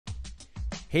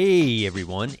Hey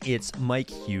everyone, it's Mike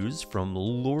Hughes from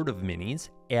Lord of Minis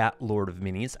at Lord of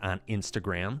Minis on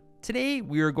Instagram. Today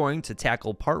we are going to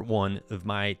tackle part 1 of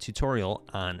my tutorial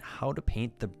on how to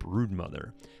paint the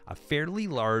Broodmother, a fairly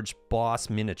large boss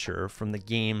miniature from the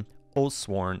game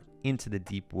Oathsworn Into the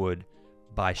Deepwood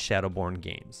by Shadowborne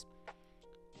Games.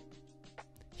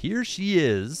 Here she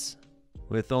is,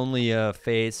 with only a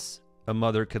face a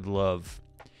mother could love.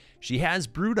 She has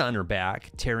brood on her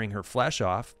back, tearing her flesh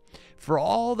off. For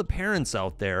all the parents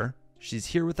out there, she's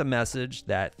here with a message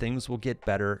that things will get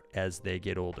better as they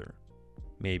get older.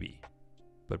 Maybe,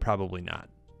 but probably not.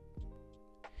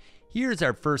 Here's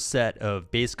our first set of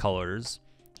base colors,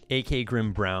 AK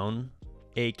Grim Brown,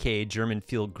 AK German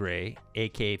Field Gray,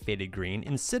 AK Faded Green,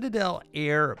 and Citadel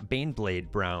Air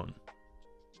Baneblade Brown.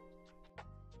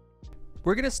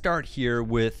 We're going to start here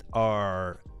with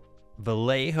our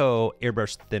Vallejo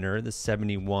airbrush thinner, the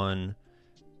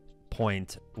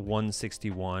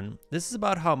 71.161. This is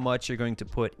about how much you're going to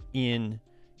put in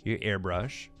your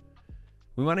airbrush.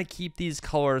 We want to keep these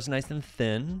colors nice and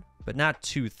thin, but not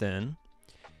too thin.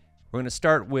 We're going to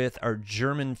start with our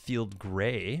German Field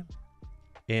Gray,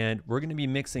 and we're going to be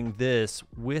mixing this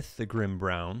with the Grim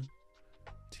Brown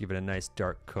to give it a nice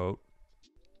dark coat.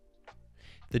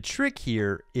 The trick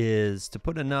here is to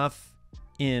put enough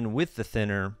in with the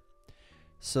thinner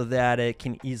so that it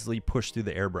can easily push through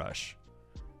the airbrush.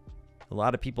 A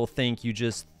lot of people think you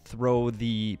just throw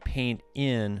the paint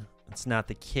in. It's not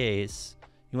the case.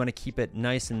 You want to keep it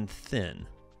nice and thin.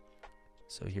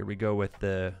 So here we go with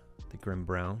the Grim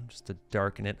Brown, just to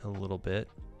darken it a little bit.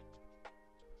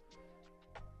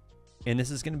 And this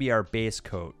is going to be our base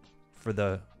coat for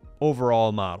the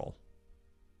overall model.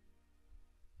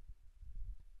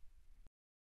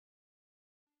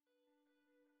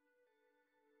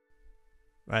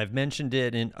 I've mentioned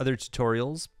it in other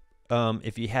tutorials.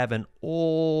 If you have an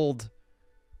old,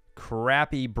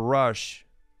 crappy brush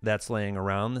that's laying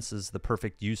around, this is the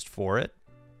perfect use for it.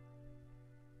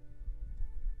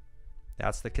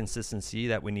 That's the consistency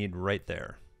that we need right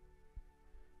there.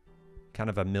 Kind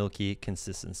of a milky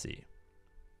consistency.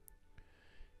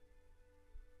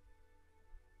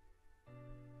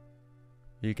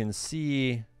 You can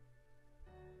see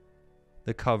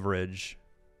the coverage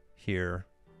here.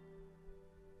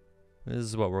 This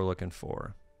is what we're looking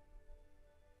for.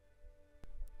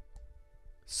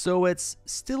 So it's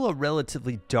still a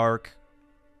relatively dark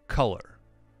color.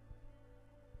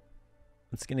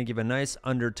 It's going to give a nice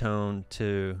undertone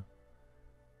to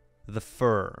the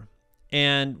fur.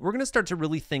 And we're going to start to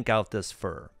really think out this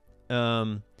fur.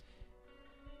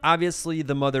 Obviously,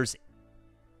 the mother's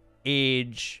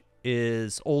age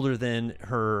is older than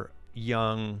her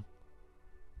young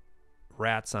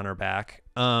rats on her back.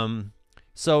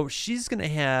 So she's going to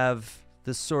have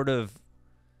this sort of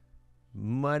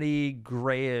muddy,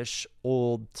 grayish,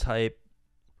 old type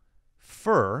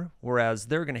fur, whereas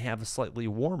they're going to have a slightly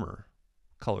warmer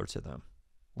color to them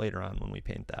later on when we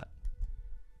paint that.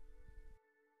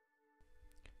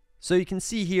 So you can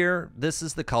see here, this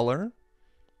is the color.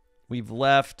 We've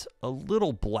left a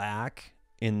little black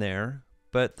in there,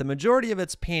 but the majority of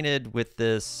it's painted with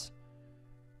this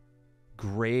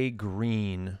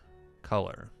gray-green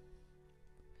color.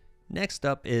 Next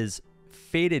up is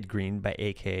Faded Green by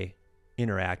AK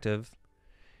Interactive.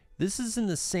 This is in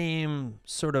the same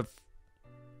sort of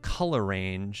color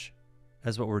range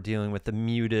as what we're dealing with, the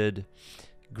muted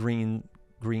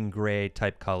green-gray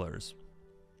type colors.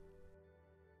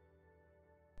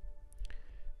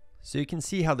 So you can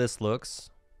see how this looks.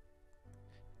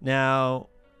 Now,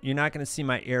 you're not going to see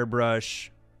my airbrush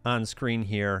on screen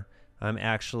here. I'm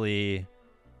actually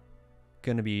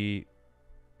going to be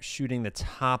shooting the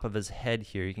top of his head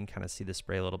here. You can kind of see the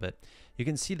spray a little bit. You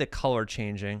can see the color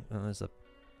changing. Oh, there's a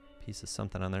piece of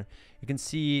something on there. You can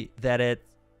see that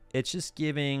it's just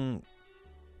giving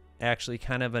actually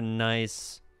kind of a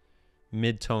nice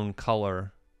mid-tone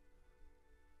color,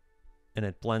 and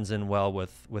it blends in well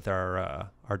with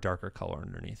our darker color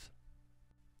underneath.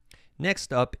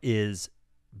 Next up is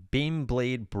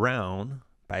Baneblade Brown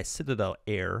by Citadel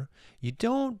Air. You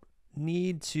don't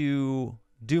need to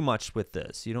do much with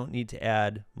this. You don't need to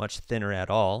add much thinner at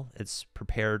all. It's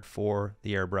prepared for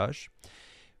the airbrush.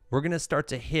 We're going to start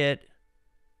to hit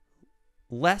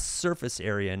less surface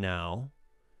area now.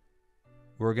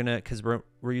 We're going to, because we're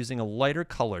using a lighter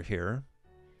color here,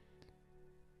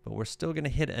 but we're still going to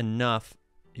hit enough.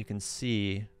 You can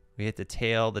see we hit the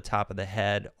tail, the top of the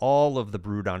head, all of the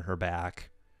brood on her back.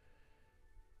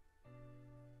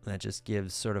 That just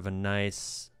gives sort of a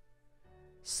nice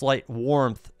slight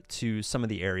warmth to some of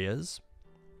the areas.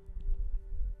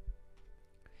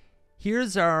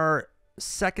 Here's our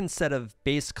second set of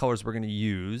base colors we're going to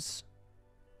use,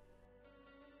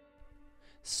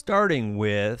 starting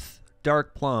with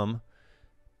Dark Plum,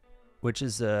 which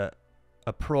is a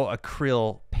Pro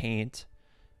Acryl paint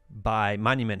by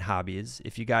Monument Hobbies.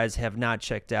 If you guys have not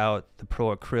checked out the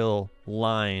Pro Acryl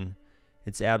line,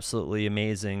 it's absolutely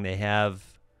amazing. They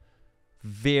have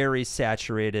very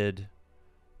saturated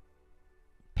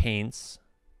paints.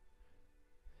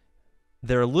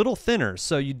 They're a little thinner,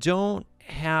 so you don't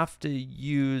have to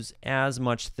use as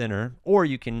much thinner, or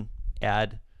you can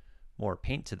add more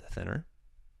paint to the thinner.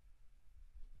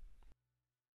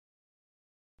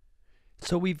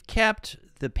 So we've kept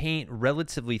the paint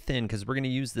relatively thin because we're going to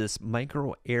use this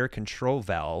micro air control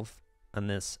valve on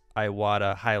this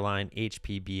Iwata Highline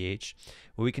HPBH.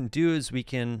 What we can do is we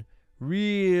can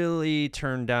really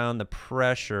turn down the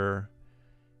pressure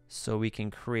so we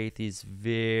can create these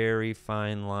very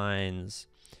fine lines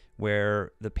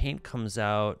where the paint comes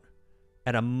out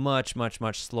at a much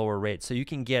slower rate. So you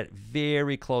can get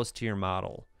very close to your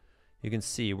model. You can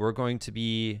see we're going to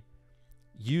be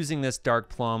using this Dark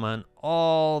Plum on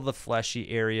all the fleshy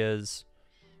areas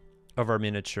of our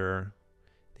miniature.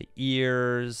 The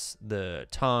ears, the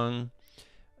tongue,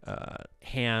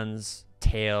 hands,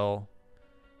 tail,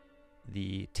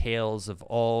 the tails of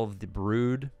all of the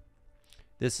brood.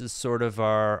 This is sort of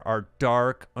our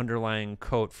dark underlying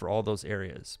coat for all those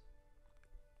areas.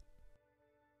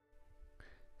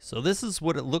 So this is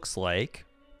what it looks like.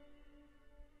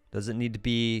 Doesn't need to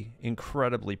be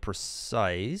incredibly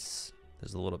precise.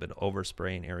 There's a little bit of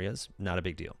overspray in areas. Not a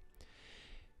big deal.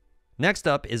 Next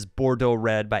up is Bordeaux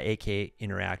Red by AK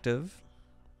Interactive.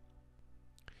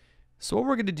 So what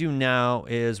we're going to do now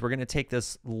is we're going to take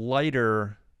this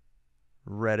lighter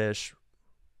reddish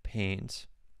paint.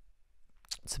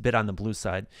 It's a bit on the blue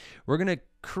side. We're going to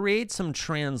create some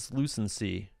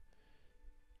translucency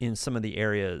in some of the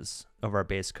areas of our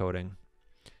base coating.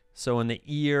 So in the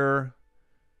ear,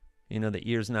 you know, the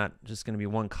ear's not just going to be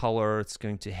one color. It's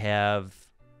going to have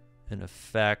an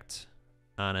effect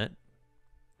on it.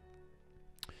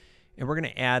 And we're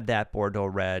going to add that Bordeaux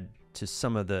Red to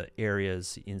some of the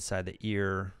areas inside the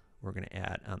ear. We're going to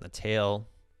add on the tail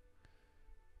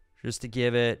just to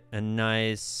give it a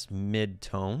nice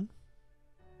mid-tone.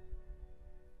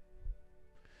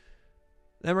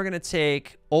 Then we're going to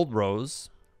take Old Rose,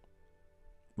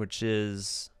 which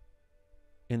is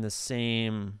in the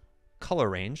same color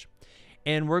range,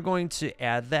 and we're going to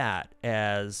add that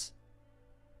as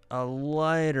a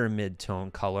lighter mid-tone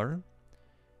color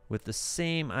with the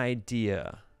same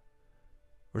idea.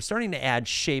 We're starting to add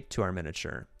shape to our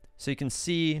miniature. So you can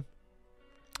see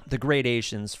the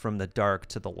gradations from the dark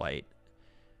to the light.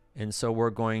 And so we're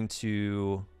going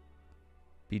to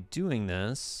be doing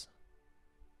this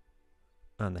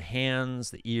on the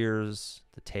hands, the ears,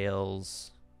 the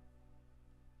tails.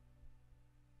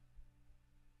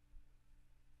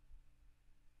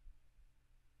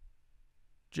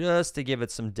 Just to give it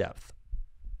some depth.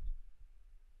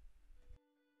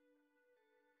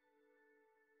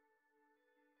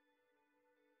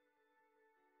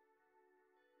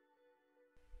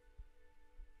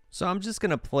 So I'm just going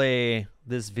to play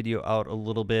this video out a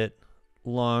little bit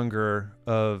longer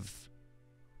of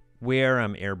where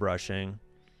I'm airbrushing,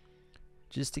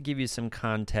 just to give you some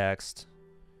context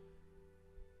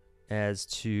as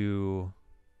to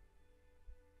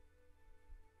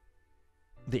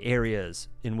the areas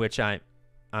in which I'm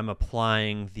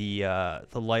applying the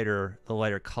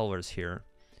lighter colors here.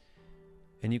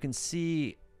 And you can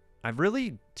see I've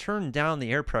really turned down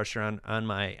the air pressure on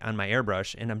my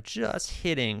airbrush, and I'm just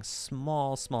hitting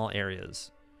small areas.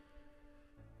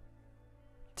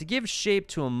 To give shape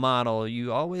to a model,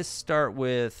 you always start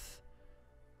with,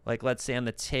 like, let's say on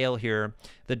the tail here,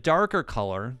 the darker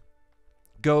color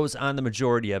goes on the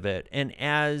majority of it, and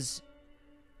as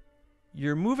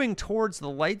you're moving towards the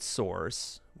light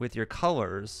source with your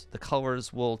colors, the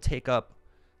colors will take up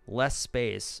less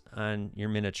space on your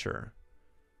miniature.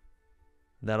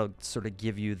 That'll sort of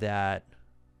give you the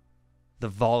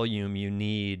volume you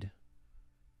need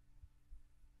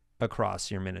across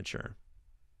your miniature.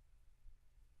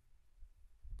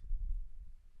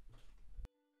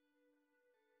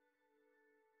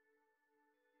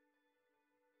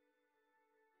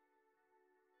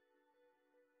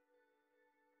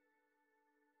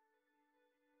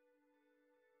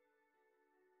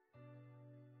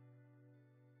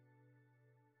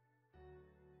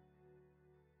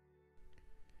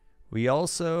 We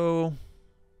also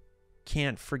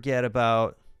can't forget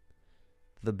about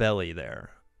the belly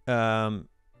there.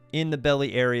 In the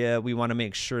belly area, we want to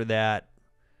make sure that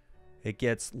it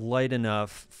gets light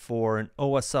enough for an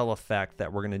OSL effect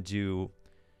that we're going to do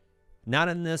Not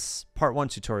in this part 1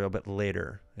 tutorial, but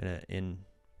later in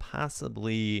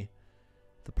possibly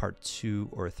the part 2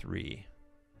 or 3.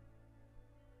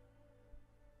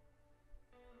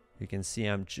 You can see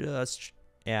I'm just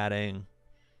adding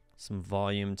some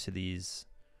volume to these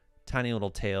tiny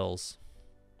little tails.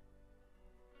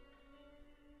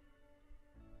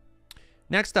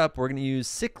 Next up, we're going to use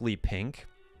Sickly Pink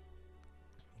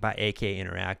by AK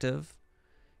Interactive.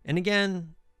 And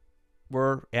again,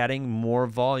 we're adding more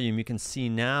volume. You can see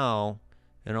now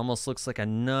it almost looks like a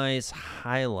nice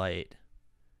highlight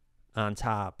on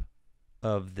top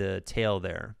of the tail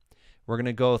there. We're going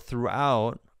to go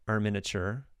throughout our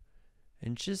miniature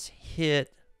and just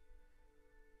hit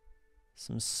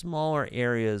some smaller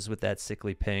areas with that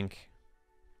Sickly Pink.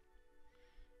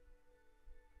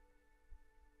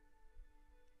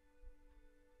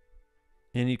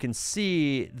 And you can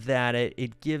see that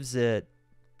it gives it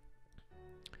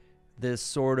this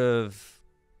sort of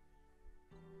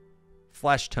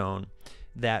flesh tone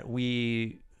that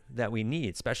we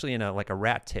need, especially in like a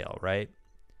rat tail, right?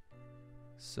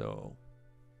 So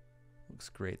looks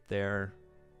great there.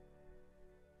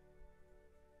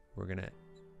 We're gonna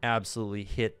absolutely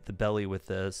hit the belly with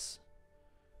this.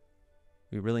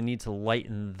 We really need to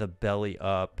lighten the belly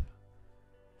up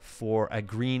for a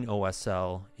green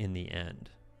OSL in the end.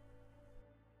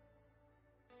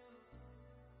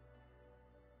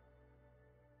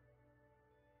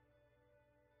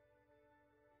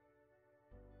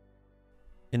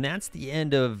 And that's the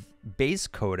end of base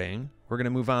coating. We're going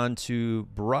to move on to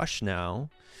brush now.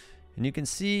 And you can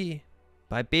see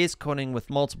by base coating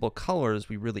with multiple colors,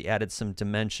 we really added some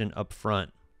dimension up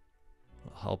front.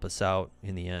 It'll help us out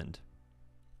in the end.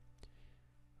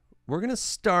 We're going to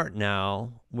start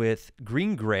now with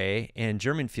green gray and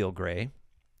German field gray.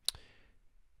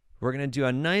 We're going to do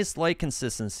a nice light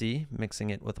consistency, mixing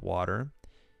it with water.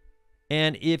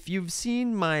 And if you've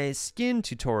seen my skin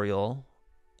tutorial,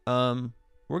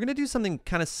 we're going to do something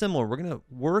kind of similar. We're going to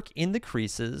work in the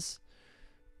creases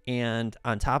and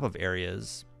on top of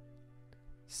areas,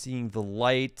 seeing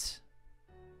that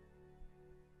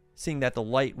the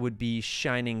light would be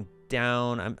shining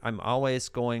down. I'm always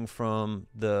going from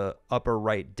the upper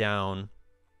right down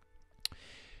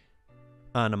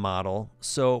on a model.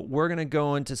 So we're going to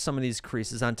go into some of these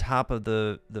creases on top of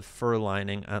the fur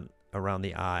lining around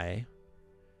the eye.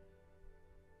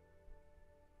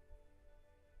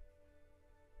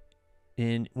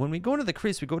 And when we go into the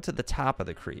crease, we go to the top of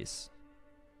the crease.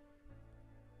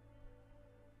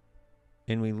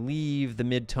 And we leave the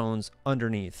midtones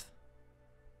underneath.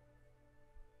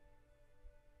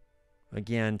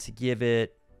 Again, to give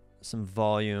it some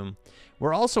volume.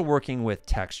 We're also working with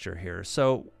texture here.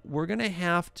 So we're going to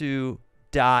have to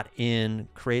dot in,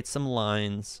 create some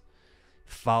lines,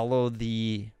 follow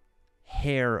the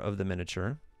hair of the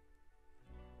miniature.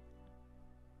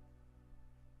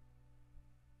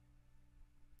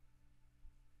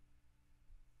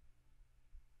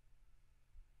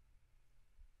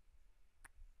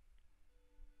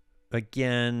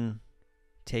 Again,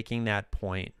 taking that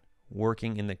point,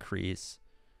 working in the crease,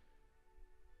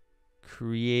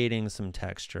 creating some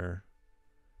texture.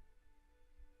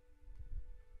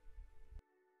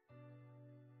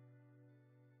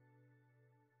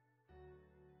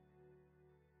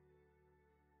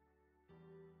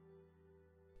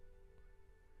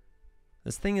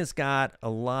 This thing has got a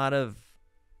lot of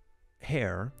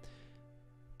hair,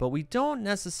 but we don't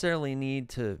necessarily need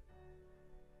to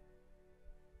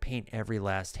paint every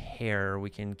last hair. We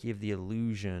can give the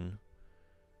illusion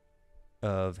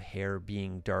of hair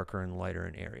being darker and lighter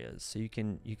in areas. So you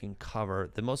can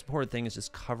cover. The most important thing is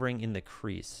just covering in the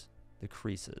creases.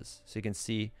 So you can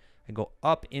see I go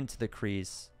up into the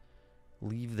crease,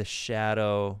 leave the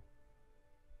shadow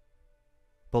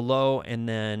below and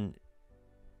then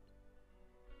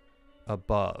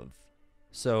above.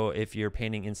 So if you're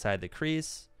painting inside the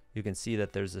crease, you can see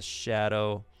that there's a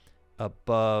shadow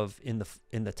above in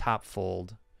the top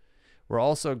fold. We're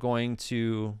also going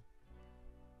to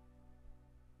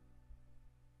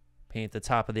paint the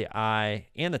top of the eye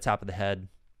and the top of the head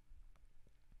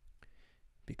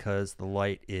because the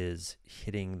light is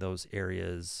hitting those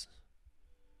areas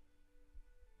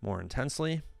more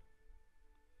intensely.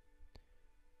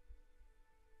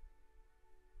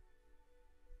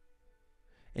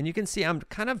 And you can see I'm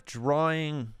kind of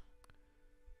drawing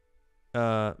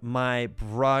my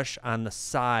brush on the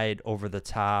side over the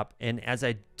top, and as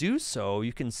I do so,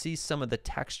 you can see some of the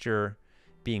texture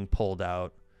being pulled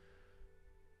out.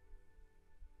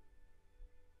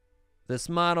 This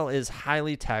model is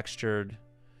highly textured,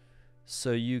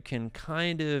 so you can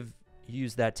kind of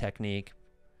use that technique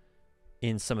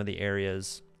in some of the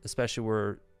areas, especially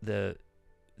where that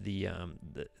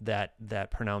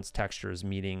pronounced texture is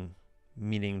meeting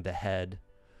the head.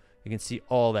 You can see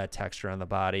all that texture on the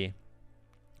body.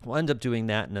 We'll end up doing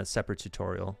that in a separate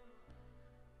tutorial.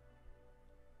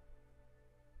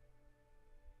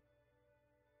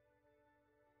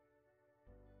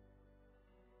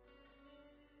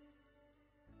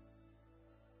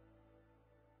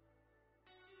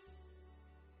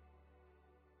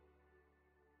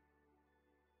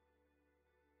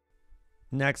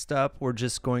 Next up, we're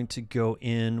just going to go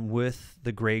in with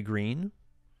the gray-green.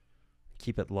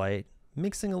 Keep it light,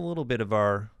 mixing a little bit of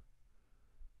our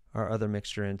other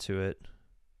mixture into it.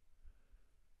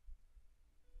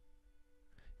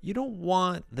 You don't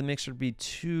want the mixture to be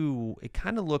too, it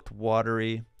kind of looked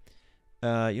watery.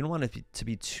 You don't want it to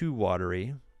be too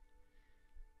watery.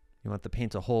 You want the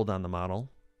paint to hold on the model.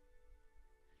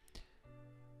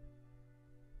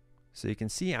 So you can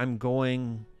see I'm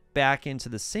going back into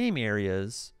the same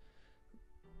areas,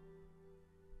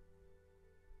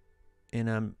 and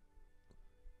I'm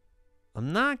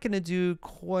not going to do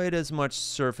quite as much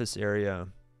surface area.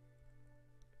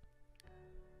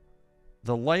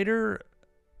 The lighter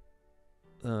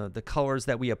the colors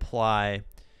that we apply,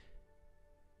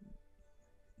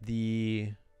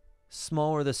 the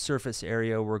smaller the surface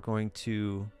area we're going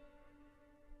to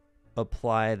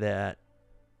apply the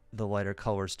lighter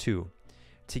colors to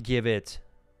give it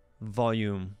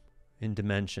volume and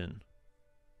dimension.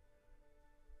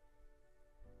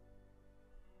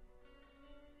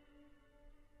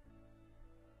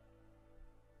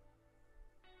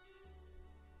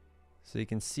 So you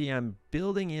can see I'm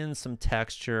building in some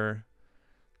texture.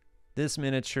 This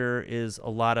miniature is a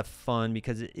lot of fun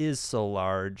because it is so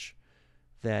large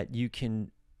that you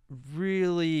can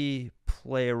really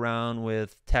play around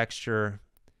with texture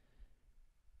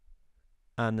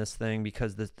on this thing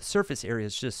because the surface area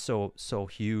is just so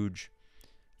huge.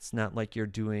 It's not like you're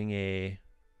doing a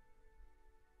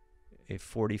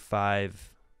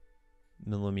 45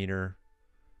 millimeter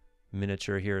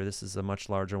miniature here. This is a much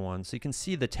larger one. So you can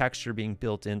see the texture being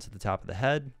built into the top of the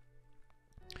head.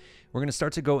 We're going to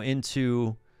start to go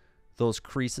into those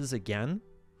creases again.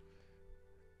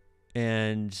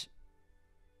 And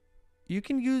you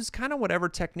can use kind of whatever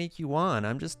technique you want.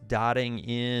 I'm just dotting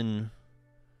in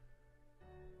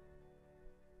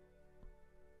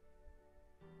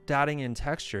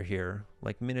texture here,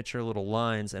 like miniature little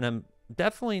lines, and I'm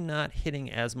definitely not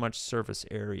hitting as much surface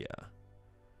area.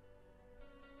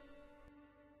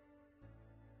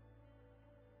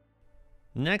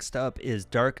 Next up is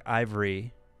Dark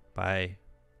Ivory by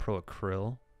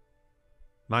Acryl,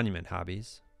 Monument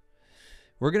Hobbies.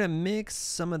 We're going to mix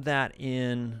some of that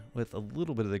in with a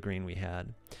little bit of the green we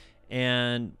had.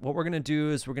 And what we're going to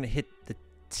do is we're going to hit the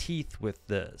teeth with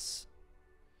this.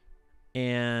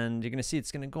 And you're going to see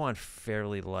it's going to go on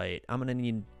fairly light. I'm going to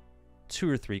need 2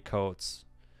 or 3 coats.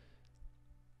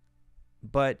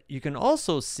 But you can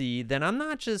also see that I'm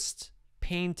not just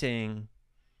painting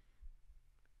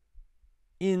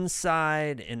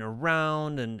inside and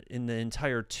around and in the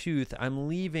entire tooth. I'm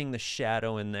leaving the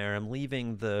shadow in there. I'm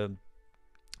leaving the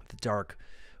dark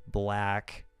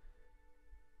black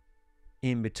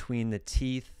in between the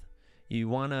teeth. You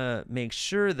want to make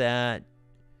sure that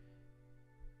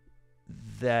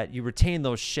you retain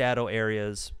those shadow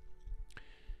areas.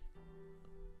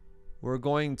 We're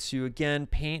going to again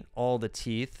paint all the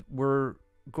teeth. We're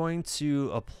going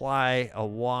to apply a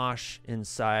wash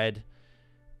inside.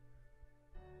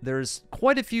 There's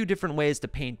quite a few different ways to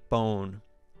paint bone.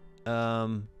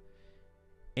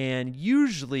 And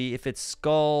usually if it's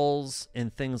skulls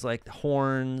and things like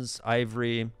horns,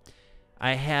 ivory,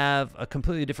 I have a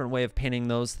completely different way of painting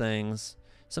those things.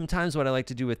 Sometimes what I like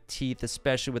to do with teeth,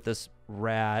 especially with this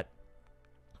rat,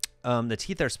 the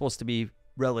teeth are supposed to be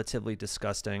relatively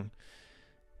disgusting.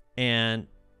 And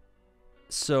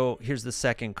so here's the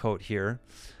second coat here.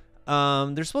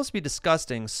 They're supposed to be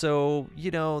disgusting. So,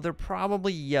 you know, they're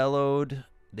probably yellowed.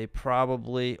 They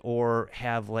probably, or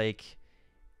have like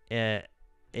a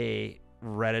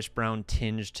reddish brown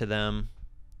tinge to them.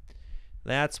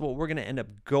 That's what we're going to end up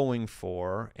going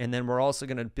for. And then we're also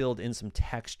going to build in some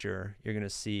texture. You're going to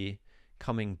see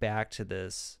coming back to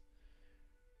this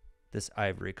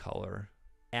ivory color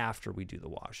after we do the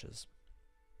washes.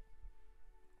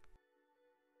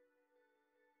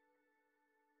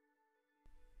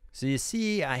 So you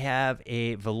see I have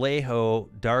a Vallejo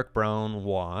dark brown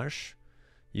wash.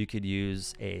 You could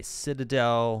use a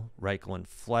Citadel. Reichland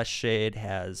Flesh Shade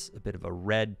has a bit of a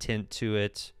red tint to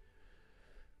it.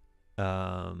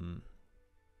 Agrax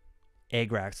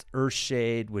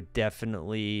Earthshade would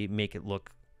definitely make it look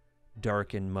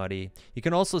dark and muddy. You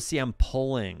can also see I'm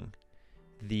pulling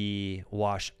the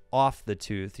wash off the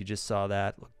tooth. You just saw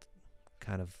that. Looked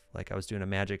kind of like I was doing a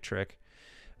magic trick.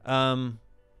 All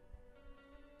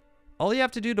you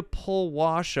have to do to pull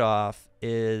wash off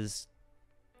is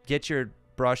get your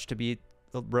brush to be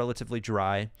relatively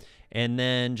dry, and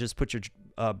then just put your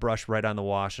brush right on the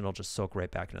wash, and it'll just soak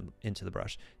right back into the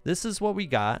brush. This is what we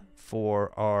got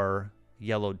for our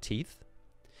yellowed teeth.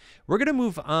 We're going to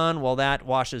move on while that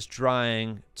wash is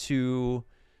drying to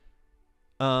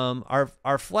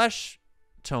our flesh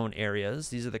tone areas.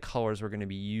 These are the colors we're going to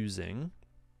be using.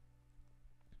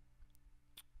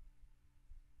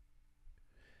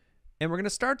 And we're going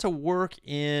to start to work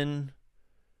in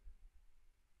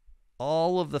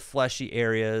all of the fleshy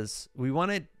areas. We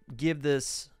want to give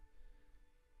this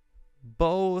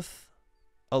both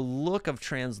a look of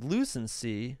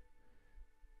translucency,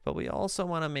 but we also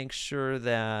want to make sure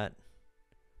that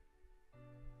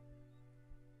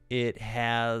it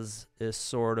has a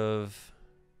sort of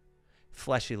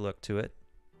fleshy look to it.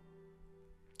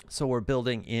 So we're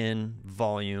building in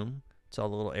volume to all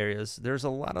the little areas. There's a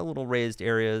lot of little raised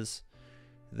areas.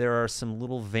 There are some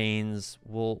little veins.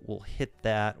 We'll hit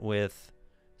that with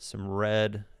some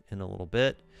red in a little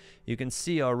bit. You can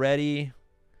see already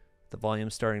the volume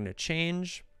starting to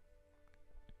change.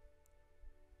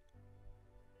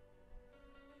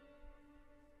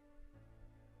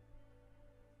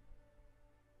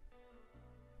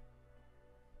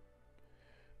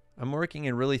 I'm working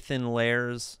in really thin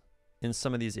layers in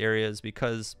some of these areas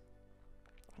because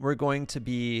we're going to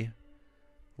be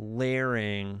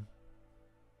layering,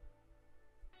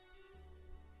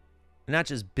 not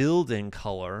just building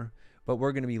color, but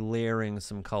we're going to be layering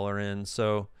some color in.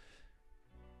 So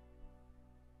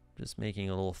just making it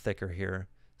a little thicker here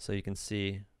so you can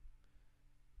see.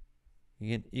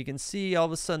 You can see all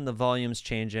of a sudden the volume's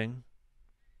changing.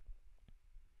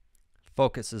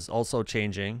 Focus is also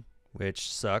changing,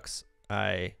 which sucks.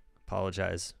 I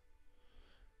apologize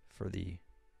for the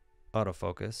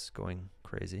autofocus going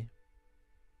crazy.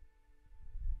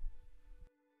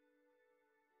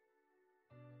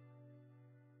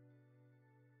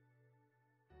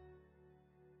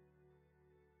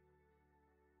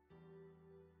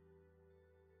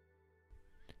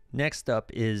 Next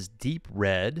up is Deep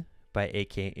Red by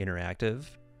AK Interactive.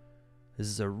 This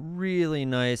is a really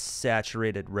nice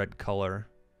saturated red color.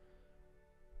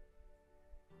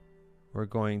 We're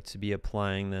going to be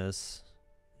applying this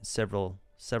in several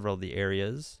of the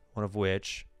areas, one of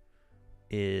which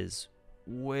is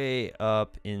way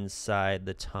up inside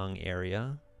the tongue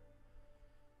area.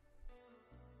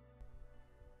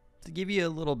 To give you a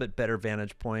little bit better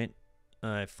vantage point,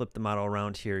 I flipped the model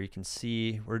around here. You can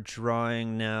see we're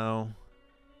drawing now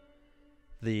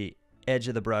the edge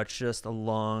of the brush just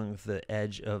along the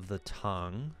edge of the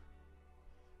tongue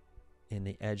and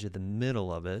the edge of the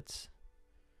middle of it.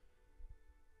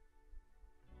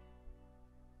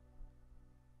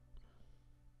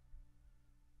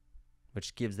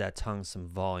 Which gives that tongue some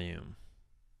volume.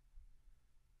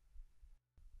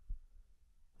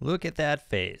 Look at that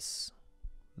face.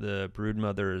 The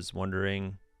broodmother is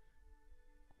wondering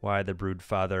why the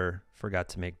broodfather forgot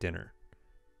to make dinner.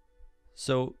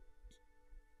 So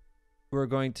we're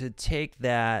going to take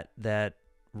that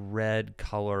red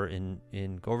color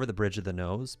and go over the bridge of the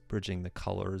nose, bridging the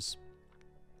colors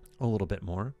a little bit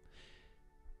more.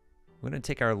 We're going to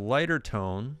take our lighter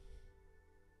tone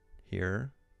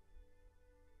here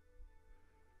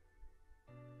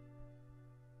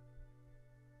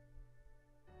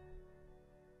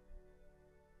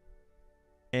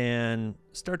and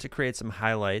start to create some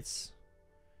highlights.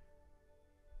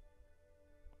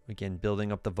 Again, building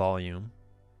up the volume.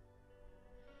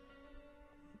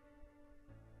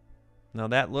 Now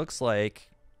that looks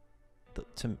like,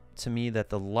 to me, that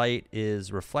the light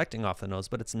is reflecting off the nose,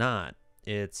 but it's not.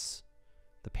 It's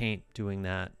the paint doing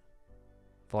that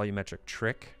volumetric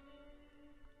trick.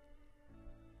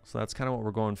 So that's kind of what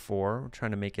we're going for. We're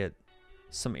trying to make it,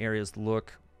 some areas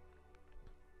look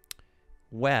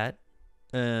wet.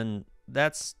 And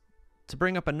that's, to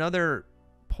bring up another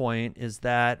point, is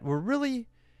that we're really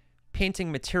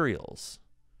painting materials.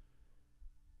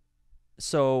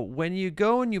 So when you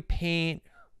go and you paint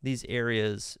these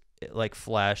areas like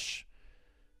flesh,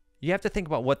 you have to think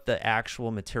about what the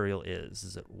actual material is.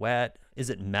 Is it wet? Is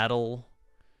it metal?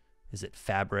 Is it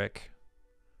fabric?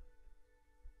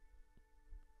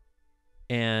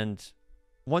 And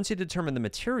once you determine the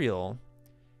material,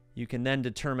 you can then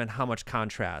determine how much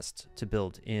contrast to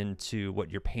build into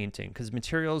what you're painting, because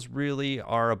materials really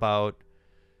are about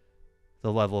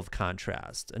the level of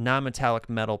contrast. A non-metallic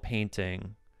metal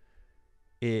painting,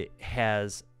 it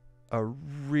has a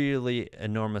really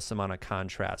enormous amount of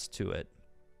contrast to it.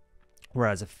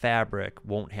 whereas a fabric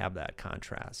won't have that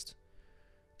contrast.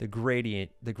 The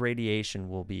gradation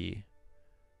will be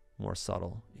more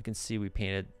subtle. You can see we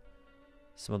painted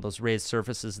some of those raised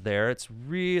surfaces there.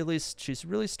 She's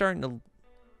really starting to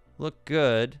look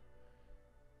good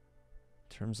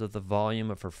in terms of the volume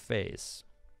of her face.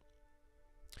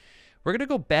 We're going to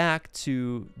go back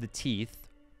to the teeth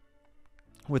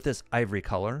with this ivory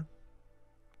color.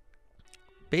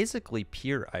 Basically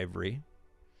pure ivory.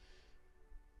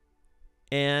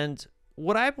 And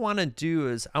what I want to do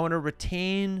is I want to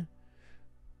retain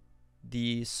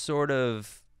the sort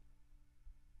of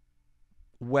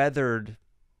weathered,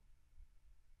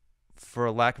 for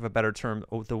lack of a better term,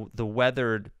 the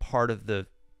weathered part of the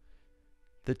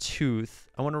tooth.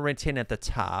 I want to retain at the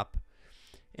top.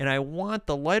 And I want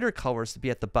the lighter colors to be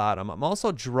at the bottom. I'm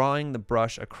also drawing the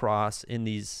brush across in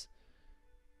these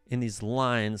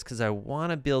lines because I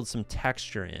want to build some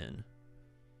texture in.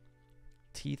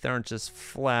 Teeth aren't just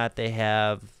flat, they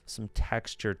have some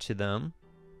texture to them.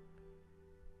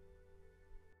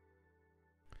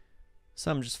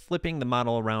 So I'm just flipping the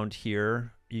model around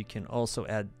here. You can also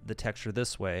add the texture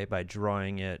this way by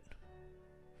drawing it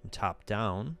from top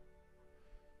down.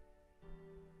 You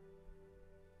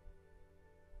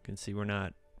can see we're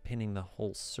not painting the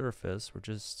whole surface, we're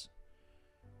just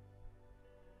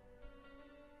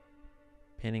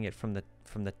painting it from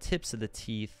the tips of the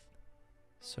teeth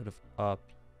sort of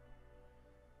up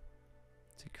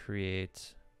to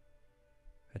create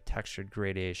a textured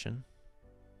gradation.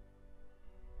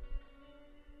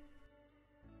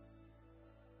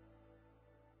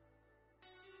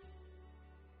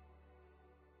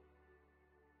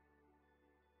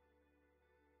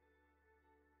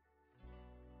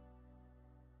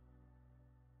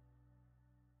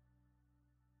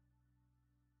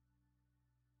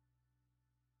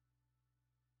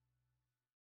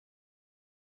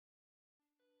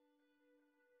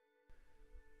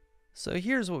 So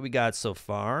here's what we got so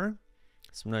far.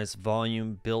 Some nice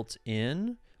volume built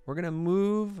in. We're going to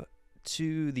move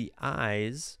to the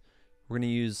eyes. We're going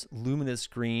to use luminous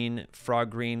green,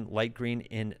 frog green, light green,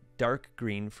 and dark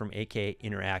green from AK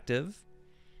Interactive.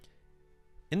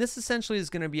 And this essentially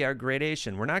is going to be our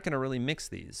gradation. We're not going to really mix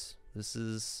these. This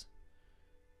is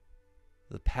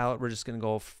the palette. We're just going to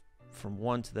go from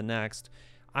one to the next.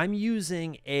 I'm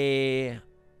using a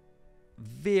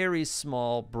very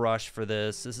small brush for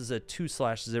this. This is a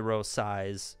 2/0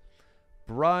 size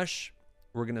brush.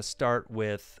 We're going to start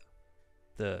with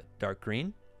the dark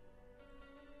green.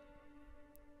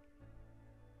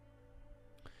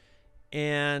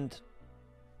 And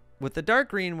with the dark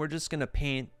green, we're just going to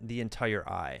paint the entire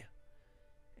eye.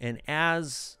 And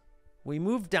as we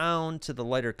move down to the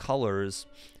lighter colors,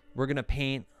 we're going to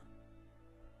paint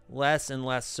less and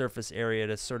less surface area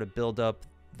to sort of build up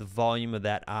the volume of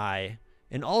that eye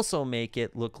and also make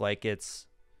it look like it's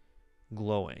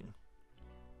glowing.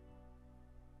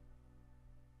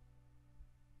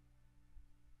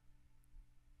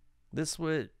 This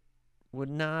would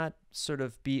not sort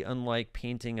of be unlike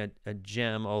painting a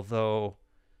gem, although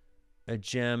a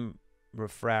gem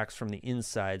refracts from the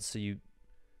inside, so you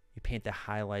paint the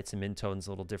highlights and midtones a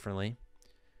little differently.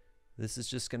 This is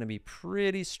just going to be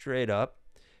pretty straight up.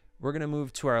 We're going to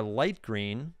move to our light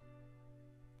green.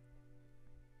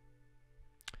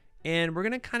 And we're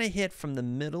going to kind of hit from the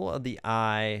middle of the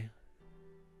eye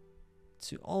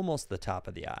to almost the top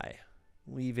of the eye,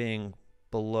 leaving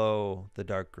below the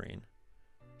dark green,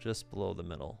 just below the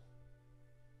middle.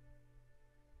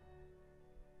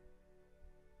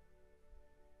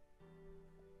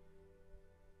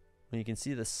 And you can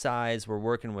see the size we're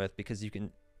working with because you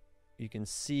can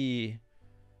see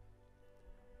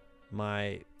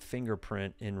my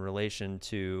fingerprint in relation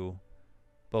to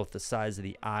both the size of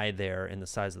the eye there and the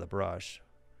size of the brush.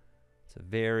 It's a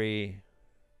very,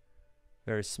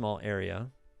 very small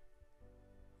area.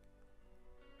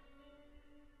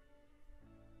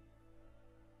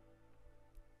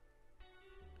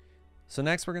 So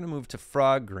next we're going to move to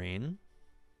frog green.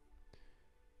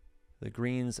 The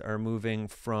greens are moving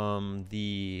from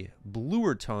the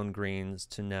bluer tone greens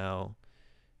to now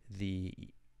the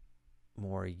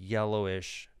more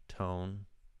yellowish tone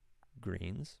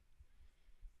greens.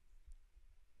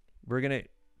 We're going to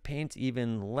paint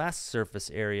even less surface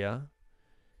area.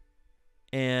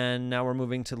 And now we're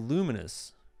moving to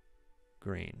luminous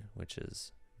green, which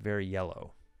is very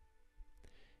yellow.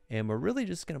 And we're really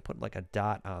just going to put like a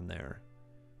dot on there.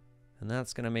 And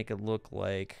that's going to make it look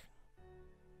like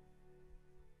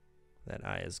that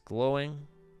eye is glowing.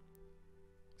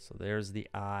 So there's the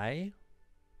eye.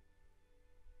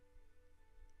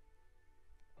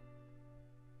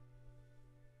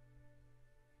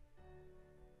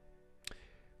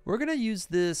 We're going to use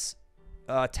this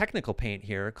technical paint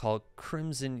here called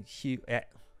Crimson Hue,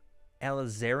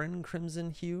 Alizarin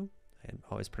Crimson Hue. I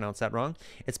always pronounce that wrong.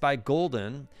 It's by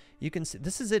Golden. You can see,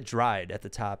 this is it dried at the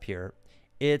top here.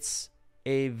 It's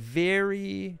a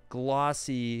very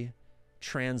glossy,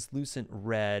 translucent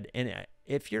red. And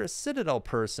if you're a Citadel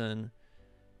person,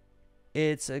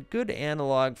 it's a good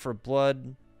analog for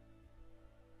blood,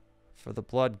 for the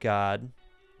blood god.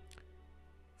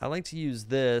 I like to use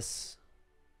this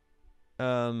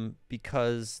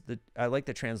because I like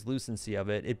the translucency of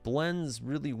it. It blends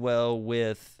really well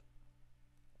with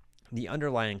the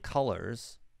underlying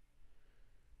colors.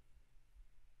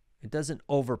 It doesn't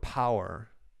overpower.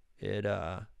 It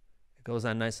goes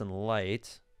on nice and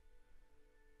light.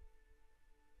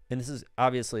 And this is,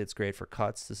 obviously it's great for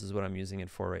cuts. This is what I'm using it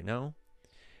for right now.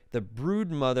 The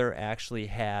Broodmother actually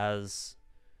has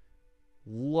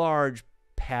large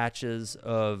patches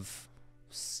of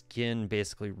skin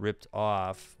basically ripped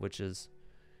off, which is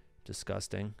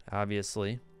disgusting,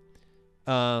 obviously.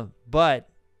 But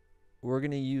we're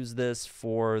going to use this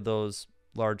for those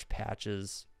large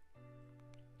patches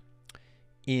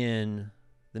in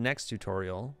the next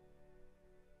tutorial.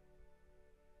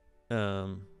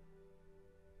 There's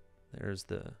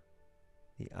the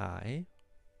eye.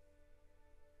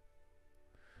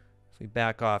 If we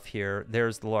back off here,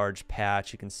 there's the large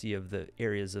patch you can see of the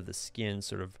areas of the skin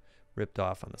sort of ripped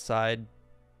off on the side.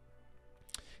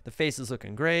 The face is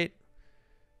looking great.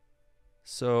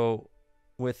 So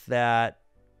with that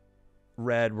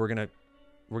red, we're gonna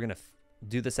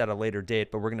do this at a later date,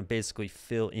 but we're gonna basically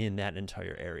fill in that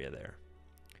entire area there.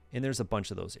 And there's a bunch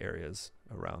of those areas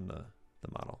around the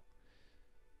model.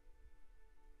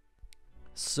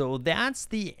 So that's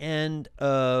the end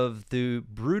of the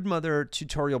Broodmother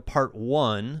tutorial part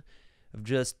 1 of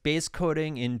just base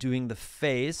coating and doing the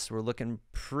face. We're looking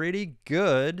pretty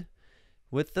good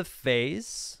with the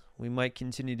face. We might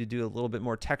continue to do a little bit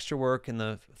more texture work in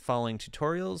the following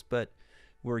tutorials, but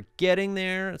we're getting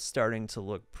there. It's starting to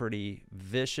look pretty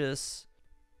vicious.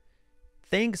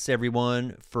 Thanks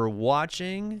everyone for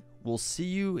watching. We'll see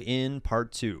you in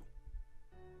part 2.